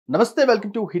నమస్తే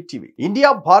welcome to hit TV. India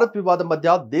Bharat వివాదం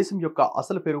మధ్య దేశం యొక్క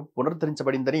అసలు పేరు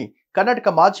పునరుద్ధరించబడిందని కర్ణాటక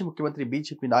మాజీ ముఖ్యమంత్రి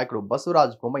బీజేపీ నాయకుడు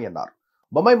బసవరాజ్ బొమ్మాయి అన్నారు.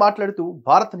 బొమ్మాయి మాట్లాడుతూ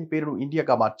భారత్ అనే పేరును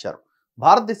ఇండియాగా మార్చారు.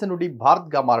 భారతదేశం నుండి భారత్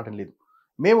గా మారడం లేదు.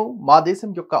 మేము మా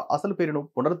దేశం యొక్క అసలు పేరును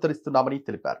పునరుద్ధరిస్తున్నామని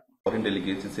తెలిపారు. Foreign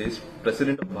delegates, it says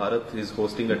President of Bharat is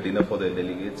hosting a dinner for the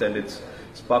delegates, and it's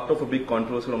sparked off a big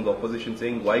controversy from the opposition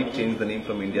saying why change the name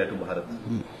from India to Bharat.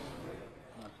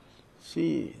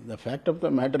 See, the fact of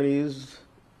the matter is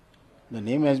the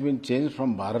name has been changed from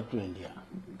Bharat to India.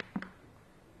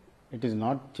 It is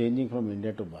not changing from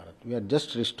India to Bharat. We are just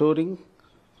restoring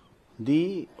the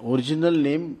original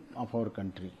name of our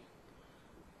country.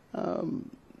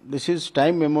 This is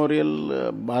time memorial.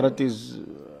 Bharat is,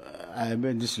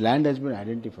 this land has been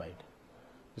identified.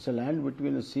 It's a land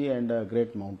between a sea and a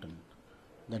great mountain.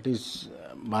 That is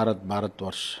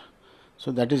Bharatvarsh. So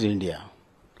that is India.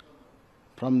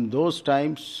 From those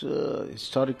times,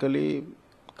 historically,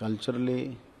 culturally,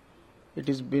 it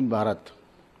has been Bharat.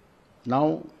 Now,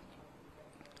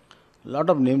 a lot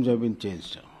of names have been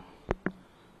changed.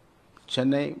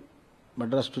 Chennai,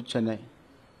 Madras to Chennai,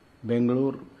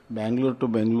 Bangalore to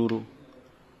Bengaluru.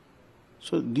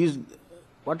 So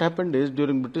what happened is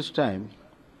during British time,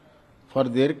 for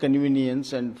their convenience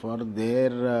and for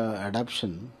their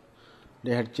adoption,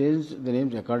 they had changed the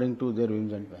names according to their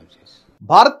whims and fancies.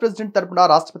 Bharat president తరపున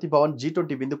Rashtrapati Bhavan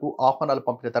G20 విందుకు ఆహ్వానాలు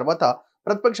పంపిన తర్వాత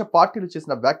ప్రతిపక్ష పార్టీలు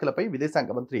చేసిన వ్యాఖ్యలపై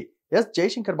విదేశాంగ మంత్రి ఎస్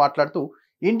జయశంకర్ మాట్లాడుతూ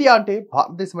ఇండియా అంటే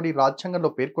భారతదేశమని రాజ్యాంగంలో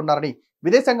పేర్కొన్నారని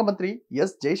విదేశాంగ మంత్రి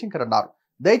ఎస్ జయశంకర్ అన్నారు.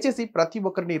 దయచేసి ప్రతి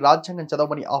ఒక్కరిని రాజ్యాంగం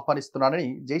చదవమని ఆహ్వానిస్తున్నానని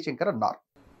జయశంకర్ అన్నారు.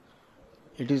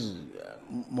 It is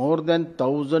more than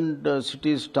 1,000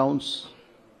 cities, towns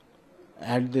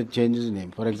had the changes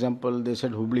name. For example, they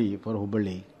said Hubli for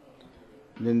Hubballi.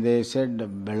 Then they said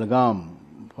Belgaum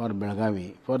for Belgavi.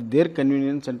 For their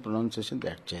convenience and pronunciation, they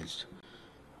had changed.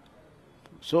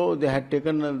 So they had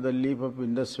taken the leaf of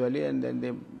Indus Valley and then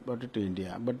they brought it to India.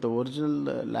 But the original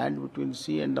land between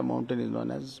sea and the mountain is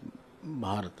known as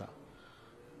Bharata.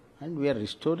 And we are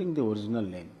restoring the original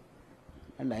name.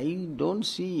 And I don't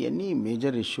see any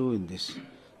major issue in this.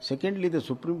 Secondly, the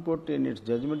Supreme Court in its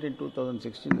judgment in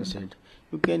 2016 has said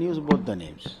you can use both the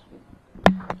names.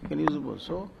 You can use both.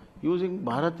 So using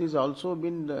Bharat is also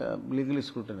been legally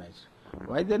scrutinized.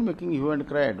 Why they are making hue and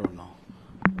cry, I don't know.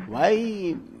 Why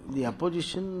the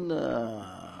opposition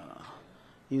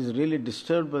is really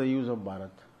disturbed by the use of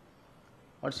Bharat?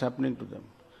 What's happening to them?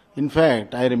 In fact,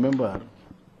 I remember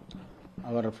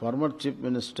our former Chief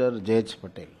Minister J.H.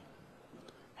 Patel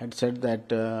had said that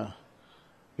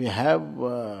we have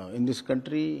in this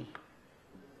country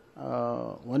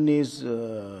one is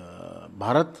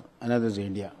Bharat, another is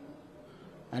India,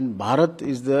 and Bharat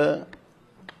is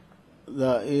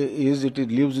it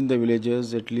lives in the villages,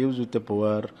 it lives with the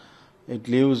poor, it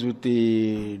lives with the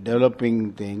developing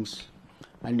things,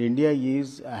 and India is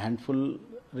a handful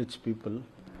rich people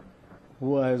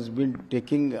who has been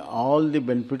taking all the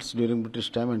benefits during British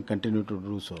time and continue to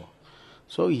do so.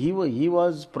 So he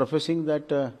was professing that,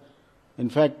 in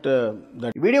fact,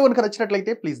 that. Video కనుక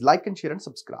నచ్చినట్లయితే please like and share and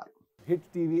subscribe. Hit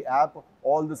TV app,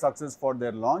 all the success for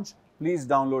their launch. Please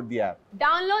download the app.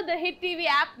 Download the Hit TV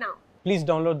app now. Please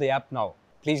download the app now.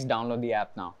 Please download the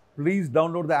app now. Please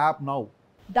download the app now.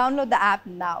 Download the app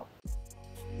now.